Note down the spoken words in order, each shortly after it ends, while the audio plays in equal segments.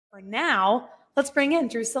For now, let's bring in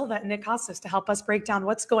Drew Silva and Nick Kostos to help us break down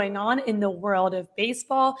what's going on in the world of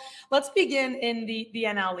baseball. Let's begin in the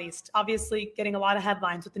NL East. Obviously, getting a lot of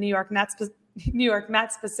headlines with the New York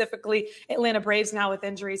Mets, specifically Atlanta Braves now with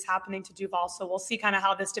injuries happening to Duvall. So we'll see kind of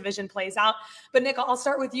how this division plays out. But Nick, I'll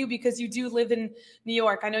start with you because you do live in New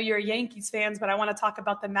York. I know you're a Yankees fans, but I want to talk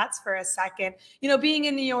about the Mets for a second. You know, being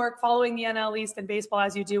in New York, following the NL East and baseball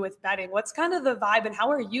as you do with betting, what's kind of the vibe and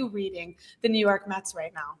how are you reading the New York Mets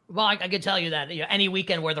right now? Well, I can tell you that any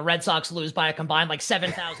weekend where the Red Sox lose by a combined like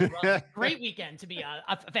 7,000 runs, great weekend to be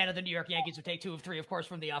a fan of the New York Yankees, who take 2 of 3, of course,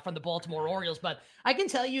 from the Baltimore Orioles. But I can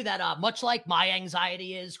tell you that much like my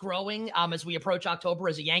anxiety is growing as we approach October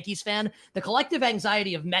as a Yankees fan, the collective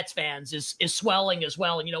anxiety of Mets fans is swelling as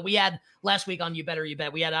well. And, you know, we had last week on You Better You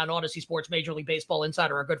Bet, we had on Odyssey Sports Major League Baseball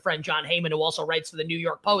insider, our good friend John Heyman, who also writes for the New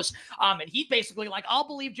York Post. And he basically like, I'll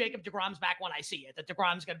believe Jacob deGrom's back when I see it, that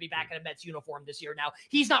deGrom's going to be back in a Mets uniform this year. Now,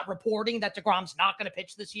 he's not reporting that deGrom's not going to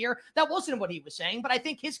pitch this year. That wasn't what he was saying, but I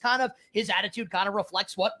think his attitude kind of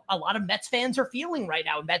reflects what a lot of Mets fans are feeling right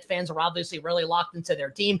now. Mets fans are obviously really locked into their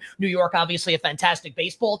team. New York, obviously a fantastic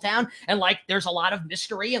baseball town. And like, there's a lot of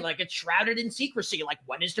mystery and like it's shrouded in secrecy. Like,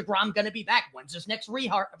 when is deGrom going to be back? When's his next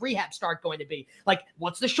rehab start going to be? Like,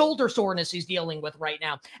 what's the shoulder soreness he's dealing with right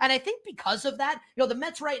now? And I think because of that, you know, the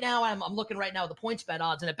Mets right now, I'm looking right now, the points bet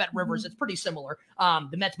odds, and at Bet Rivers, it's pretty similar.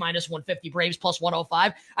 The Mets minus 150, Braves plus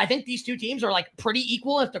 105. I think these two teams are like pretty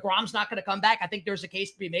equal. If deGrom's not going to come back, I think there's a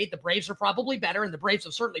case to be made. The Braves are probably better, and the Braves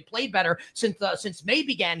have certainly played better since May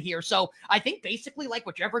began here. So I think basically like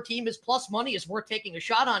whichever team is plus money is worth taking a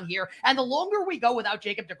shot on here. And the longer we go without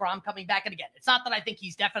Jacob deGrom coming back, and again, it's not that I think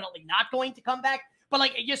he's definitely not going to come back, but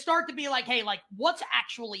like you start to be like, hey, like what's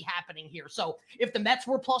actually happening here? So if the Mets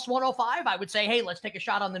were plus 105, I would say, hey, let's take a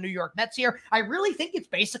shot on the New York Mets here. I really think it's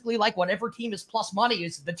basically like whatever team is plus money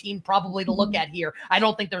is the team probably to look at here. I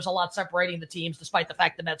don't think there's a lot separating the teams, despite the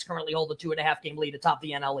fact the Mets currently hold a 2.5 game lead atop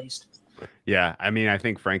the NL East. Yeah, I mean, I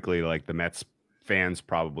think frankly, like the Mets fans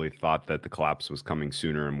probably thought that the collapse was coming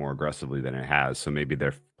sooner and more aggressively than it has. So maybe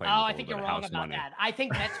they're playing. Oh, I think you're wrong about that. I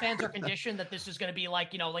think Mets fans are conditioned that this is going to be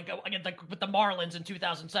like, you know, like with the Marlins in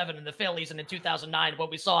 2007 and the Phillies and in 2009, what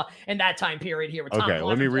we saw in that time period here. With Tom okay,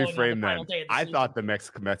 let me reframe that. I season. thought the Mets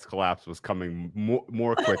collapse was coming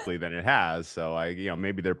more quickly than it has. So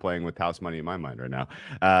maybe they're playing with house money in my mind right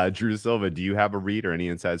now. Drew Silva, do you have a read or any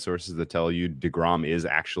inside sources that tell you deGrom is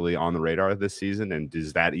actually on the radar this season? And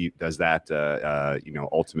does that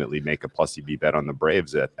ultimately make a plus EV bet on the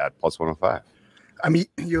Braves at plus 105? I mean,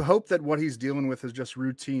 you hope that what he's dealing with is just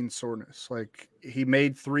routine soreness. Like, he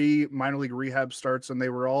made 3 minor league rehab starts and they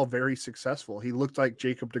were all very successful. He looked like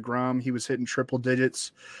Jacob deGrom. He was hitting triple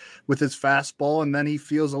digits with his fastball, and then he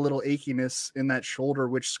feels a little achiness in that shoulder,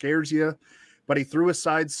 which scares you. But he threw a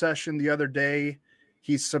side session the other day.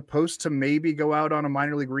 He's supposed to maybe go out on a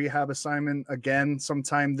minor league rehab assignment again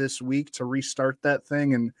sometime this week to restart that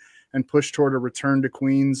thing and push toward a return to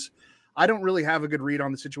Queens. I don't really have a good read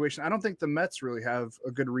on the situation. I don't think the Mets really have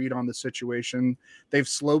a good read on the situation. They've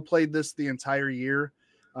slow played this the entire year.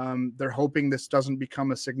 They're hoping this doesn't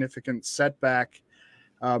become a significant setback.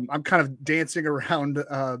 I'm kind of dancing around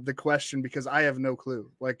the question because I have no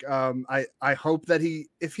clue. Like, I hope that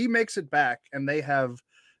if he makes it back and they have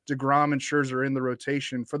deGrom and Scherzer in the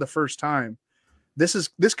rotation for the first time, this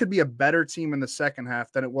could be a better team in the second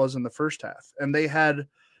half than it was in the first half. And they had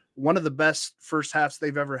one of the best first halves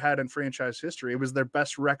they've ever had in franchise history. It was their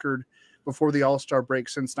best record before the All-Star break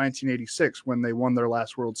since 1986 when they won their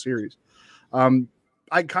last World Series.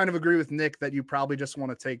 I kind of agree with Nick that you probably just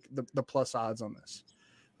want to take the plus odds on this.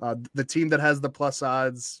 The team that has the plus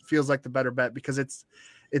odds feels like the better bet because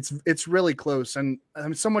it's really close. And I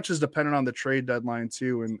mean, so much is dependent on the trade deadline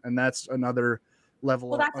too. And that's another level.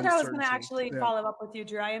 Well, that's what I was going to actually follow up with you,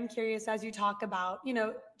 Drew. I am curious as you talk about,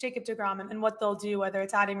 Jacob deGrom and what they'll do, whether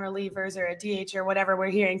it's adding relievers or a DH or whatever we're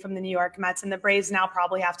hearing from the New York Mets. And the Braves now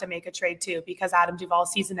probably have to make a trade too because Adam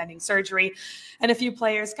Duvall's season-ending surgery and a few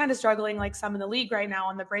players kind of struggling like some in the league right now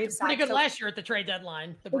on the Braves side. Pretty good last year at the trade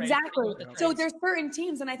deadline. Exactly. So there's certain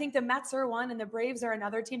teams, and I think the Mets are one and the Braves are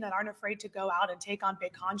another team that aren't afraid to go out and take on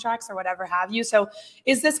big contracts or whatever have you. So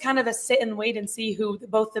is this kind of a sit and wait and see who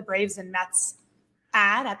both the Braves and Mets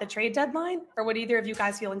add at the trade deadline, or would either of you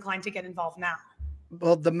guys feel inclined to get involved now?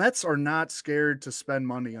 Well, the Mets are not scared to spend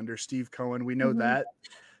money under Steve Cohen. We know that.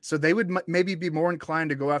 So they would maybe be more inclined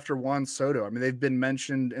to go after Juan Soto. I mean, they've been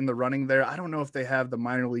mentioned in the running there. I don't know if they have the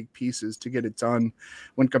minor league pieces to get it done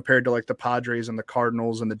when compared to like the Padres and the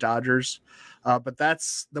Cardinals and the Dodgers. But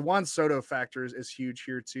that's the Juan Soto factor is huge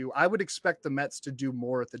here too. I would expect the Mets to do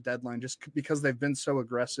more at the deadline just because they've been so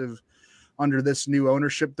aggressive under this new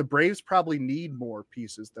ownership. The Braves probably need more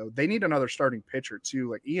pieces, though. They need another starting pitcher, too.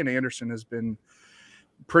 Like Ian Anderson has been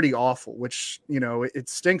pretty awful, which, it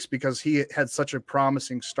stinks because he had such a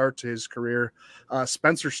promising start to his career.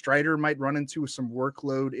 Spencer Strider might run into some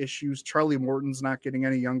workload issues. Charlie Morton's not getting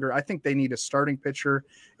any younger. I think they need a starting pitcher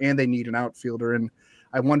and they need an outfielder. And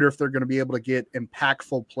I wonder if they're going to be able to get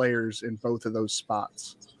impactful players in both of those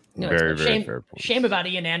spots. Very fair point. Shame about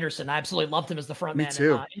Ian Anderson. I absolutely loved him as the front man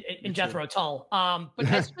in Jethro Tull. But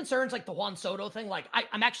has concerns like the Juan Soto thing. Like I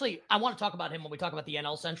want to talk about him when we talk about the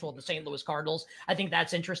NL Central, the St. Louis Cardinals. I think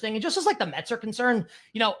that's interesting. And just as like the Mets are concerned,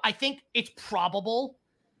 I think it's probable.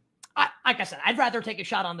 Like I said, I'd rather take a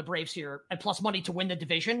shot on the Braves here and plus money to win the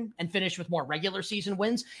division and finish with more regular season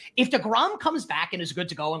wins. If DeGrom comes back and is good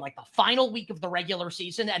to go in like the final week of the regular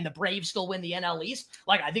season and the Braves still win the NL East,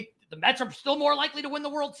 like I think the Mets are still more likely to win the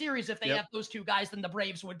World Series if they have those two guys than the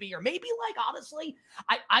Braves would be. Or maybe like, honestly,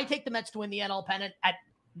 I take the Mets to win the NL pennant at,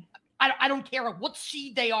 I don't care what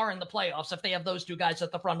seed they are in the playoffs if they have those two guys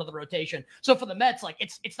at the front of the rotation. So for the Mets, like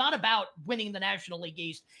it's not about winning the National League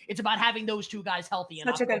East. It's about having those two guys healthy and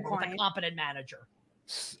with a competent manager.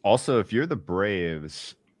 Also, if you're the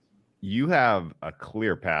Braves, you have a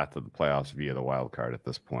clear path to the playoffs via the wild card at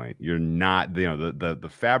this point. You're not, the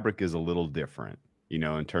fabric is a little different,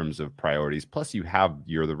 in terms of priorities. Plus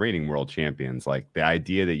you're the reigning world champions. Like the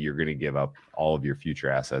idea that you're going to give up all of your future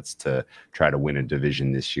assets to try to win a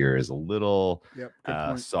division this year is a little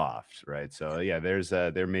soft, right? So yeah,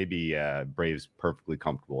 there may be Braves perfectly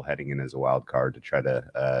comfortable heading in as a wild card to try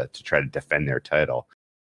to defend their title.